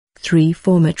3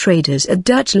 former traders at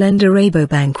Dutch lender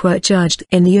Rabobank were charged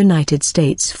in the United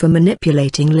States for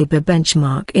manipulating Libor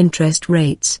benchmark interest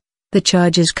rates. The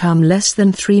charges come less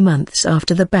than 3 months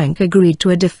after the bank agreed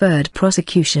to a deferred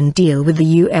prosecution deal with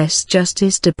the U.S.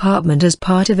 Justice Department as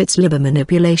part of its Libor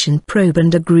manipulation probe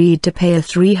and agreed to pay a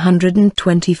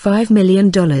 $325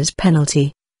 million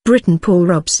penalty. Briton Paul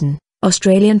Robson,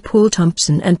 Australian Paul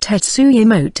Thompson and Tetsuya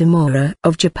Motomura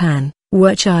of Japan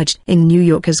were charged in New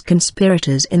York as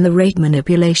conspirators in the rate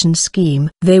manipulation scheme.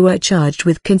 They were charged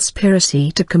with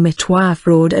conspiracy to commit wire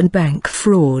fraud and bank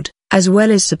fraud, as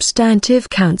well as substantive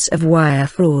counts of wire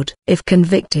fraud. If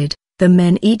convicted, the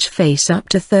men each face up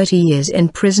to 30 years in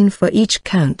prison for each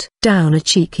count. Down a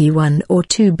cheeky 1 or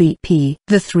 2 BP.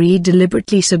 The 3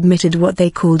 deliberately submitted what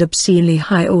they called obscenely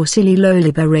high or silly low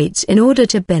Libor rates in order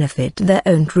to benefit their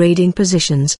own trading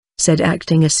positions, said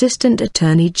Acting Assistant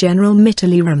Attorney General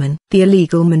Mythili Raman. The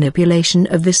illegal manipulation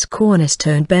of this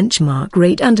cornerstone benchmark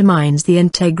rate undermines the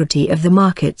integrity of the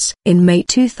markets. In May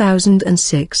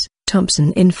 2006,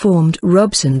 Thompson informed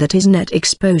Robson that his net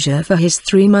exposure for his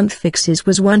 3-month fixes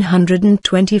was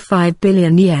 125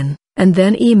 billion yen, and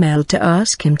then emailed to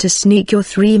ask him to sneak your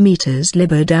 3 meters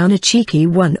Libor down a cheeky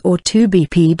 1 or 2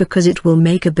 BP because it will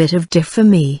make a bit of diff for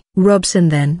me. Robson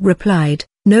then replied,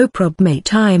 "No prob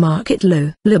mate, I market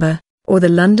low." Libor, or the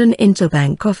London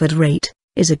Interbank Offered Rate,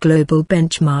 is a global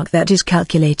benchmark that is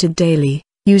calculated daily,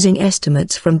 using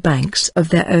estimates from banks of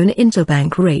their own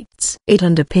interbank rates. It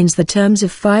underpins the terms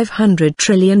of $500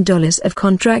 trillion of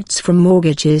contracts from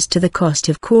mortgages to the cost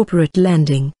of corporate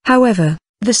lending. However,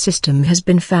 the system has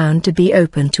been found to be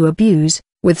open to abuse,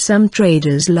 with some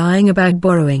traders lying about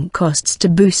borrowing costs to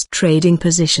boost trading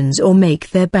positions or make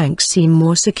their banks seem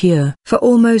more secure. For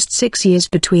almost 6 years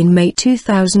between May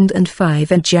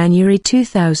 2005 and January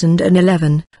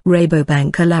 2011,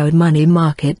 Rabobank allowed money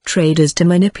market traders to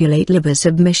manipulate Libor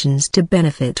submissions to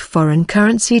benefit foreign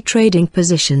currency trading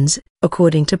positions,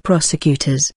 according to prosecutors.